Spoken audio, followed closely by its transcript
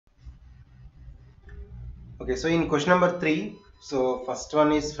Okay, so in question number 3, so first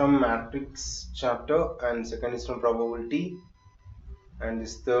one is from matrix chapter and second is from probability and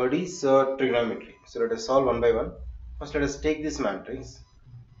this third is trigonometry. So let us solve one by one. First let us take this matrix.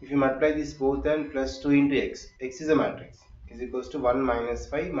 If you multiply this both and plus 2 into x, x is a matrix, is equals to 1 minus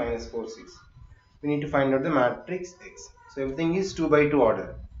 5 minus 4, 6. We need to find out the matrix x. So everything is 2 by 2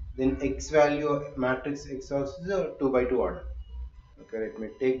 order. Then x value of matrix x also is a 2 by 2 order. Okay, let me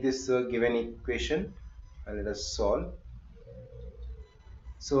take this given equation and let us solve.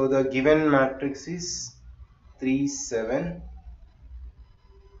 So the given matrix is 3, 7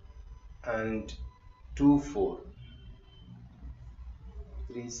 and 2, 4.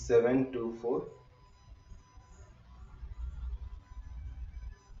 3, 7, 2, 4.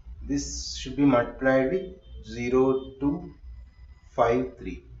 This should be multiplied with 0, 2, 5,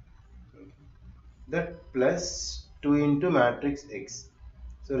 3. That plus 2 into matrix x.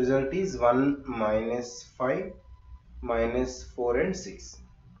 So result is 1 minus 5 minus 4 and 6.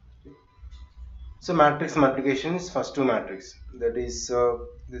 So matrix multiplication is first two matrix, that is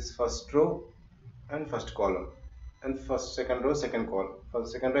this first row and first column, and first second row second column,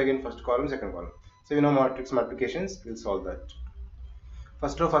 first second row again first column second column. So you know matrix multiplications, we'll solve that.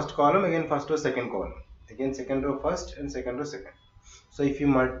 First row first column, again first row second column, again second row first and second row second. So if you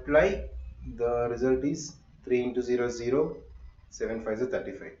multiply, the result is 3 into 0 0, 7 5 is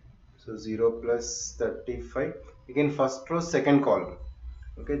 35. So 0 plus 35, again first row second column.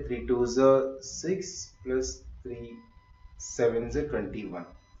 Okay, 3 2 is 6 plus 3 7 is 21.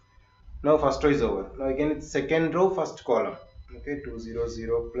 Now first row is over. Now again it's second row first column. Okay, 2 0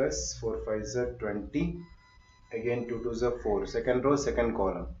 0 plus 4 5 is 20. Again 2 2 is 4. Second row second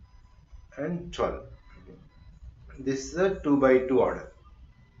column and 12. Okay. This is a 2 by 2 order.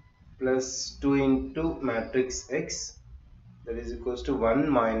 Plus 2 into matrix x, that is equals to 1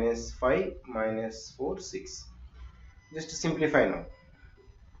 minus 5 minus 4 6. Just to simplify now.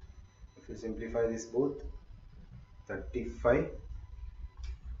 If you simplify this both, 35,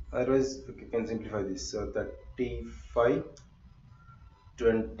 otherwise you can simplify this. So 35,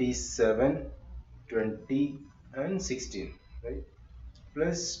 27, 20 and 16, right?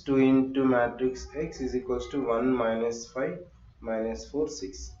 Plus 2 into matrix x is equals to 1 minus 5 minus 4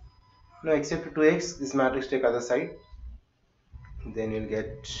 6. Now except 2x, this matrix take other side, then you'll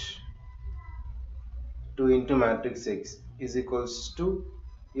get 2 into matrix x is equals to,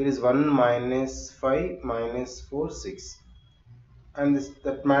 here is 1 minus 5 minus 4 6, and this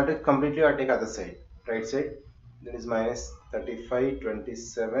that matrix completely I take other side, right side, that is minus 35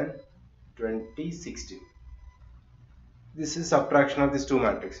 27 20 16. This is subtraction of these two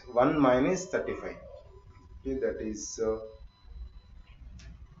matrix, 1 minus 35. Okay, that is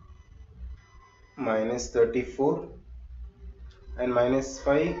minus 34 and minus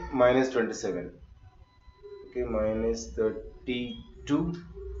 5 minus 27. Okay, minus 32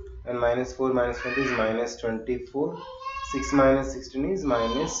 and minus 4 minus 20 is minus 24. 6 minus 16 is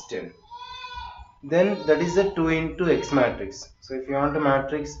minus 10. Then that is the 2 into x matrix. So if you want a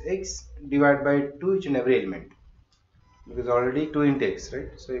matrix x, divide by 2 each and every element, because already 2 into x, right?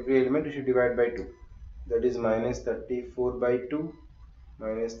 So every element you should divide by 2. That is minus 34 by 2,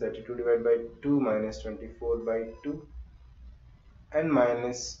 minus 32 divided by 2, minus 24 by 2 and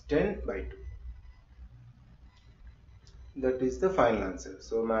minus 10 by 2. That is the final answer.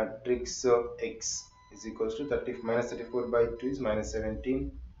 So matrix x is equals to minus 34 by 2 is minus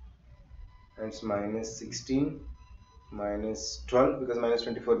 17, and it's minus 16, minus 12 because minus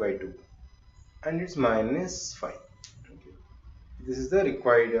 24 by 2, and it's minus 5. Okay. This is the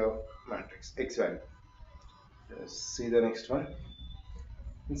required matrix x value. Let's see the next one.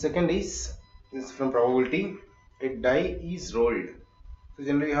 And second is, this is from probability. A die is rolled. So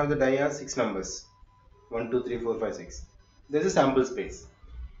generally you have the die has 6 numbers, 1 2 3 4 5 6. There is a sample space.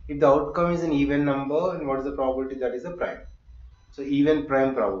 If the outcome is an even number, and what is the probability? That is a prime. So even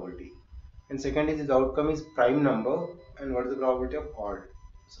prime probability. And second is, if the outcome is prime number, and what is the probability of odd?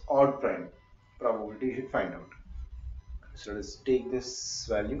 So odd prime probability you should find out. So let's take this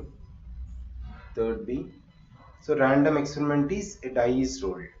value, third B. So random experiment is a die is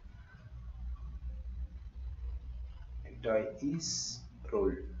rolled. A die is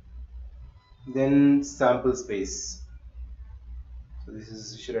rolled. Then sample space. So this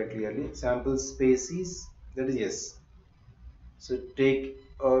is should write clearly. Sample space is, that is yes. So take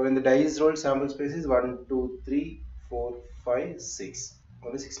when the die is rolled, sample space is 1 2 3 4 5 6.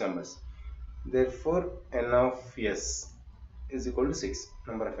 Only 6 numbers. Therefore n of s is equal to 6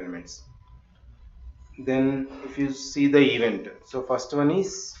 number of elements. Then if you see the event, so first one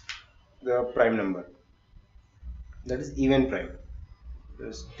is the prime number, that is even prime.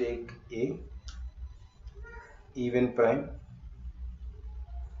 Just take a, even prime.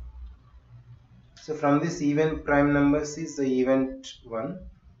 So from this even prime numbers is the event 1.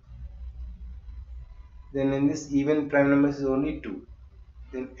 Then in this even prime numbers is only 2.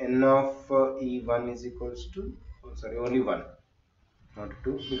 Then n of e1 is equals to, oh, sorry, only 1, not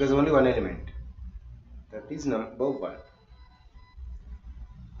 2, because only one element, that is number 1.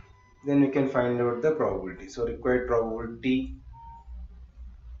 Then we can find out the probability. So required probability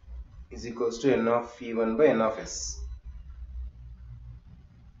is equals to n of e1 by n of s.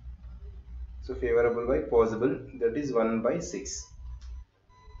 So favorable by possible, that is 1 by 6.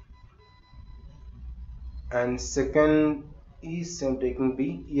 And second is I'm taking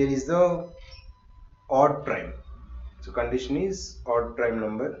B. Here is the odd prime. So condition is odd prime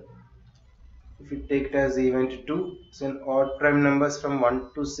number. If you take it as event 2, then odd prime numbers from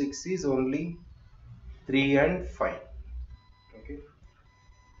 1 to 6 is only 3 and 5. Okay.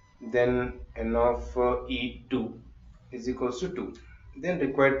 Then n of e2 is equals to 2. Then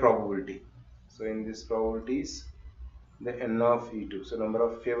required probability. So in this probability is the n of e2. So number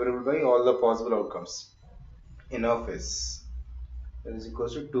of favorable by all the possible outcomes. N of s, that is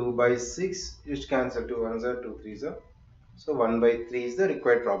equals to 2 by 6. Just cancel 2 ones are 2 3s are. So 1 by 3 is the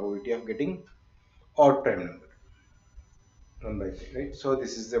required probability of getting odd prime number. 1 by 3, right? So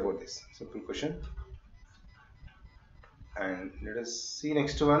this is about this simple question. And let us see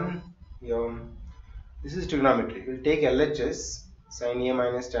next one. This is trigonometry. We'll take LHS sin A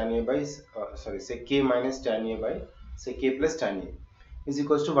minus tan A by sec A minus tan A by sec A plus tan A is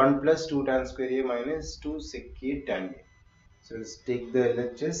equals to 1 plus 2 tan square A minus 2 sec A tan A. So let's take the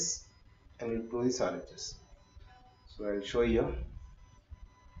LHS and we'll prove this RHS. So I'll show you.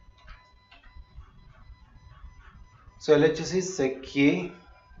 So LHS is sec A.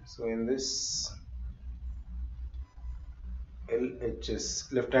 So in this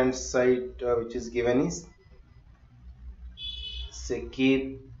LHS, left hand side which is given is sec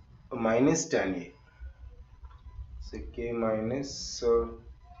A minus tan A. Sec A minus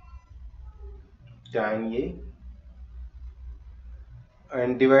tan A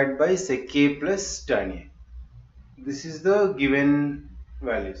and divide by sec A plus tan A. This is the given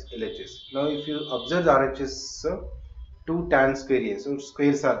values LHS. Now if you observe the RHS, 2 tan square A, so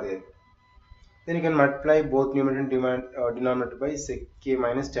squares are there. Then you can multiply both numerator and denominator by sec A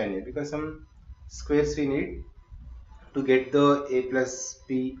minus tan A, because some squares we need to get the A plus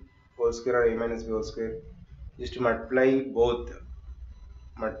B whole square or A minus B whole square. Just to multiply both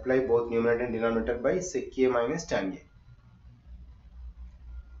numerator and denominator by sec A minus tan A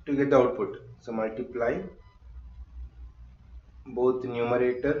to get the output. So multiply both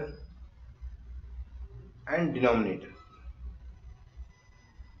numerator and denominator.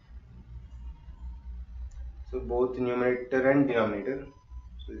 So both numerator and denominator.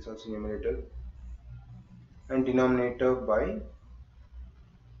 So this is also numerator and denominator by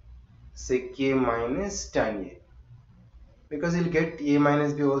sec A minus tan A, because you'll get A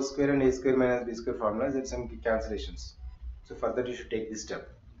minus B whole square and A square minus B square formulas and some cancellations. So for that you should take this step.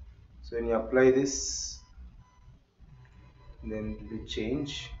 So when you apply this, then it will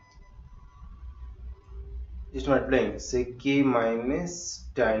change. Just multiplying sec A minus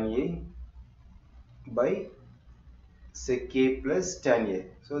tan A by sec A plus tan A.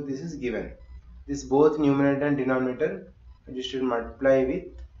 So this is given. This both numerator and denominator you should multiply with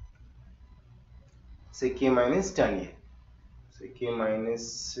sec A minus tan A. Sec A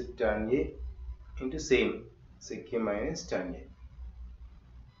minus tan A into same sec A minus tan A.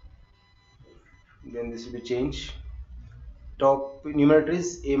 Then this will be changed. Top numerator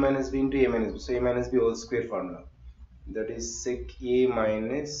is A minus B into A minus B. So A minus B whole square formula. That is sec A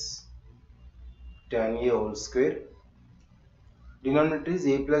minus tan A whole square. Denominator is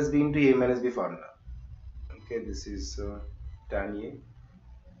A plus B into A minus B formula. Okay, this is tan A.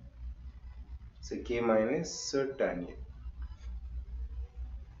 Sec A minus tan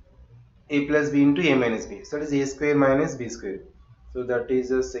A. A plus B into A minus B. So that is A square minus B square. So that is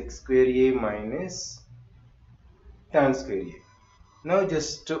sec square A minus tan square A. Now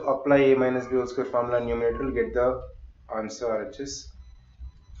just to apply A minus B whole square formula in numerator, will get the answer RHS.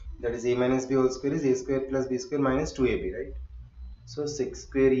 That is A minus B whole square is A square plus B square minus 2AB, right? So sec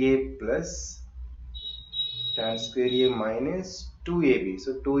square A plus tan square A minus 2AB.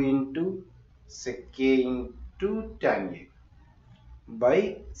 So 2 into sec A into tan A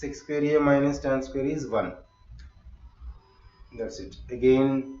by sec square A minus tan square is 1. That's it.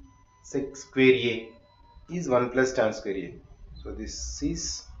 Again sec square A is 1 plus tan square A. So this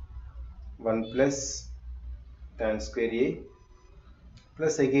is 1 plus tan square A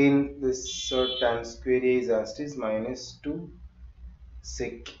plus again this tan square A is asked is minus 2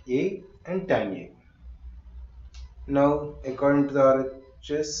 sec A and tan A. Now according to the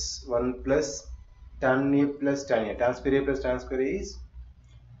RHS, 1 plus tan A plus tan A, tan square A plus tan square A is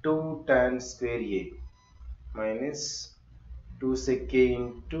 2 tan square A minus 2 sec A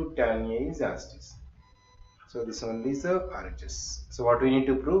into tan A is as it is. So this only is the RHS. So what we need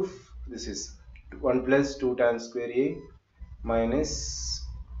to prove? This is 1 plus 2 tan square A minus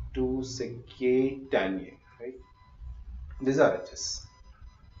 2 sec A tan A, right? This is RHS.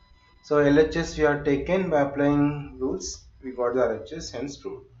 So LHS we are taken by applying rules. We got the RHS, hence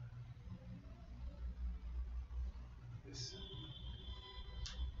proved. Yes.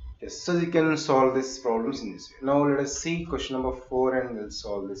 Yes. So we can solve these problems in this way. Now let us see question number 4 and we'll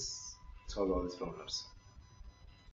solve all these problems.